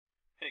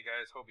Hey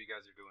guys, hope you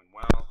guys are doing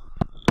well.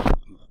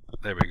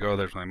 There we go,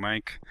 there's my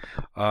mic.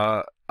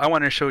 I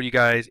want to show you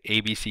guys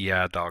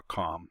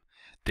abcad.com.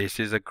 This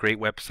is a great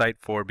website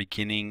for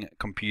beginning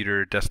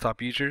computer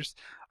desktop users.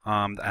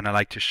 And I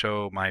like to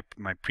show my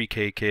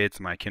pre-K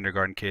kids, my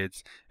kindergarten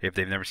kids, if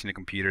they've never seen a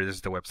computer, this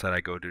is the website I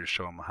go to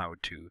show them how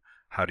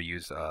to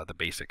use the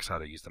basics, how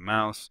to use the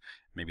mouse,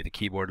 maybe the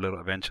keyboard a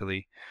little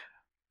eventually.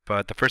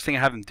 But the first thing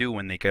I have them do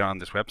when they get on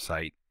this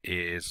website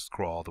is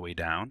scroll all the way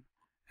down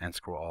and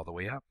scroll all the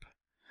way up.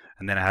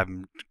 And then I have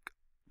them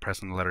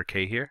press on the letter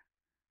K here,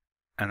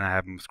 and I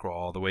have them scroll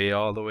all the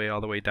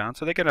way down,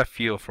 so they get a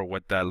feel for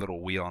what that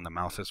little wheel on the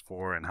mouse is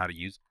for and how to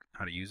use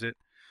it.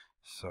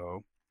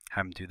 So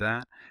have them do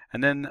that,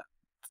 and then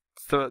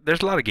so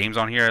there's a lot of games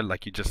on here,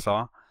 like you just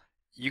saw.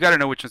 You got to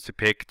know which ones to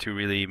pick to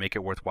really make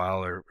it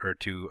worthwhile or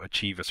to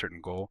achieve a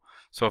certain goal.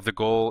 So if the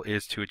goal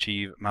is to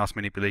achieve mouse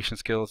manipulation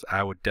skills,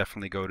 I would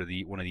definitely go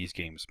to one of these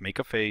games: Make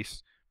a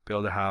Face,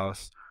 Build a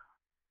House,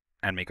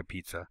 and Make a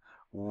Pizza.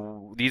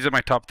 These are my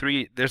top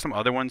three. There's some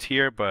other ones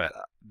here, but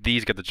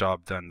these get the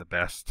job done the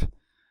best.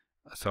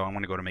 So I'm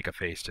going to go to Make a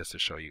Face just to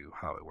show you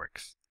how it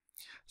works.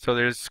 So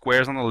there's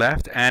squares on the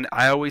left, and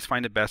I always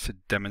find it best to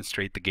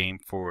demonstrate the game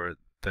for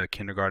the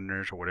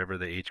kindergartners or whatever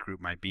the age group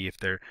might be. If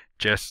they're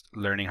just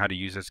learning how to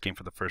use this game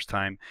for the first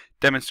time,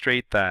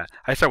 demonstrate that.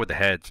 I start with the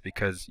heads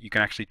because you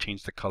can actually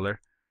change the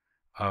color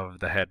of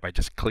the head by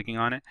just clicking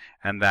on it,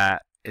 and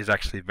that is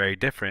actually very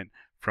different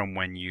from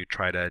when you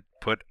try to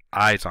put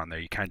eyes on there.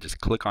 You can't just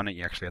click on it,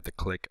 you actually have to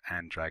click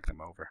and drag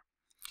them over.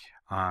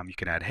 You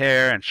can add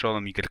hair and show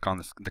them. You can click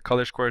on the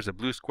color squares, the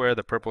blue square,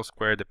 the purple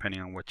square,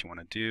 depending on what you want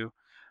to do.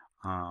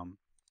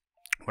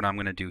 What I'm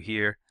going to do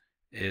here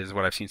is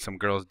what I've seen some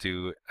girls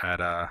do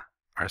at our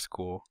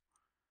school,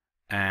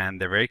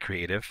 and they're very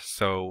creative.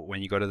 So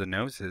when you go to the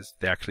noses,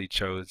 they actually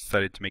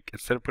decided to make,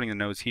 instead of putting the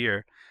nose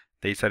here,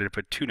 they decided to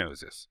put two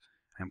noses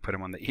and put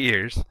them on the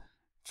ears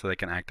so they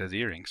can act as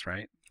earrings,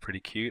 right? Pretty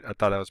cute. I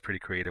thought that was pretty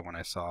creative when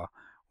I saw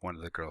one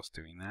of the girls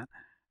doing that.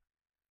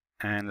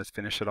 And let's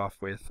finish it off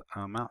with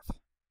a mouth.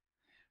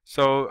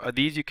 So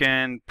these you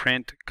can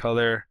print,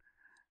 color,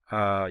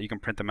 you can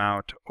print them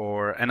out,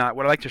 what I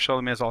like to show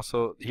them is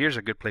also, here's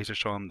a good place to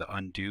show them the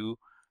undo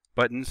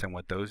buttons and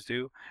what those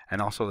do.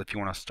 And also if you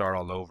want to start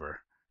all over,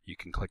 you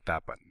can click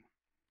that button.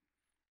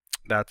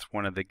 That's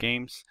one of the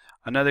games.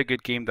 Another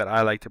good game that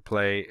I like to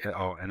play,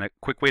 and a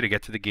quick way to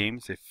get to the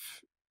games if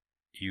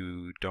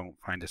you don't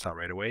find this out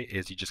right away,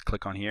 is you just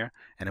click on here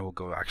and it will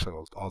go actually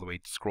all the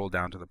way, scroll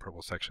down to the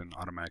purple section,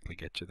 automatically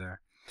get you there.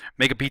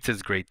 Make a Pizza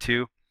is great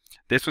too.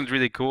 This one's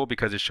really cool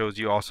because it shows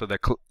you also the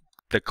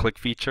click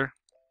feature,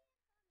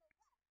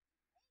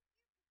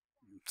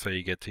 so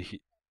you get to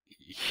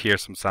hear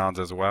some sounds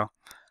as well,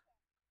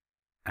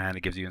 and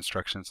it gives you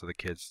instructions so the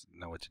kids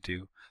know what to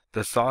do.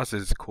 The sauce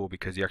is cool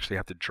because you actually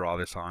have to draw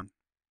this on.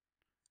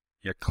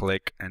 You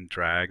click and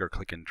drag or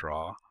click and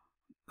draw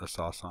the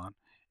sauce on.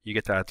 You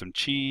get to add some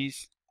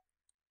cheese,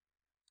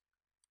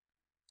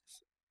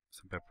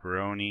 some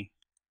pepperoni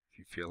if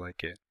you feel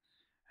like it.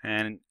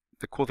 And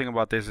the cool thing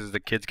about this is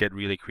the kids get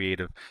really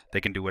creative. They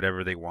can do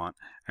whatever they want.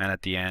 And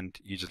at the end,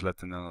 you just let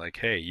them know, like,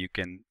 hey, you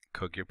can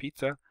cook your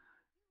pizza.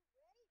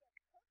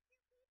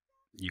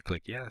 You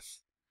click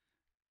yes.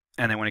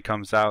 And then when it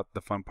comes out,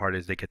 the fun part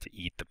is they get to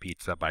eat the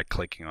pizza by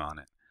clicking on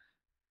it.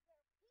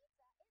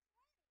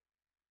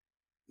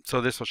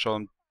 So this will show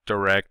them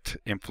direct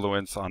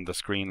influence on the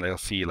screen. They'll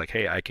see like,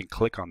 hey, I can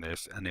click on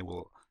this and it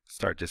will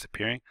start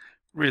disappearing.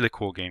 Really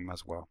cool game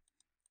as well.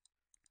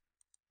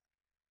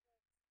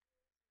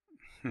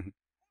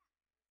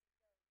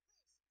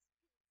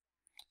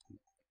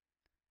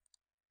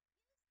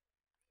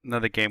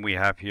 Another game we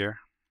have here.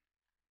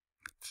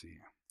 Let's see.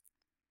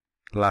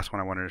 The last one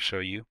I wanted to show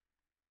you.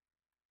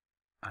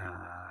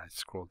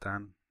 Scroll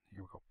down.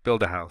 Here we go.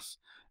 Build a House.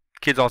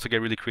 Kids also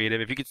get really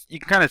creative. If you can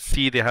kind of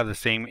see they have the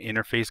same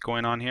interface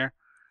going on here,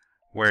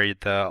 where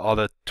all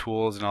the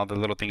tools and all the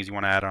little things you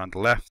want to add are on the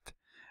left,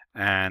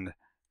 and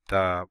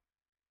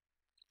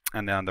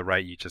then on the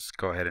right you just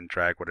go ahead and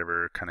drag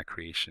whatever kind of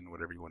creation,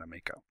 whatever you want to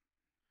make up.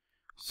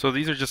 So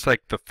these are just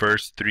like the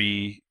first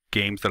three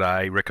games that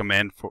I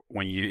recommend for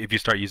if you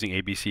start using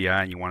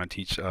ABCI and you want to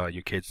teach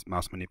your kids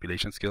mouse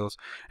manipulation skills.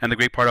 And the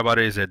great part about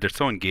it is that they're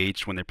so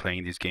engaged when they're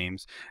playing these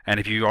games. And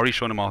if you've already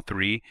shown them all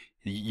three,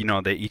 you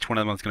know that each one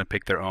of them is going to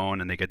pick their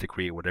own, and they get to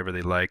create whatever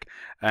they like.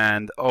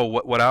 And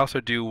what I also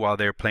do while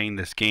they're playing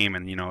this game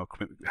and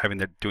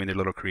doing their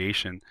little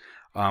creation,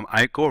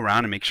 I go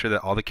around and make sure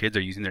that all the kids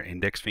are using their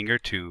index finger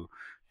to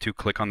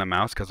click on the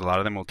mouse, because a lot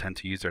of them will tend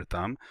to use their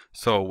thumb.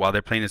 So while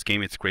they're playing this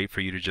game, it's great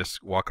for you to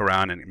just walk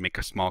around and make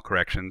a small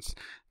corrections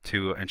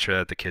to ensure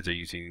that the kids are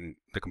using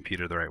the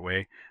computer the right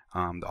way,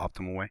 the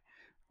optimal way.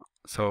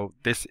 So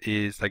this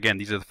is, again,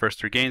 these are the first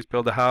three games: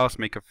 Build a House,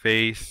 Make a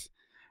Face,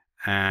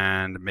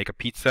 and Make a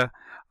Pizza.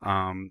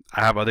 I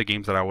have other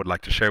games that I would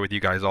like to share with you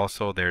guys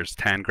also. There's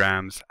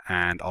Tangrams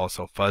and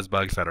also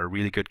Fuzzbugs that are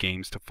really good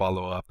games to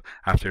follow up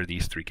after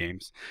these three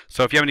games.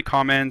 So if you have any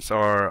comments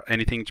or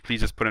anything,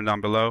 please just put them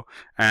down below.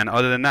 And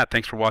other than that,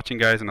 thanks for watching,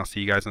 guys, and I'll see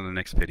you guys in the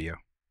next video.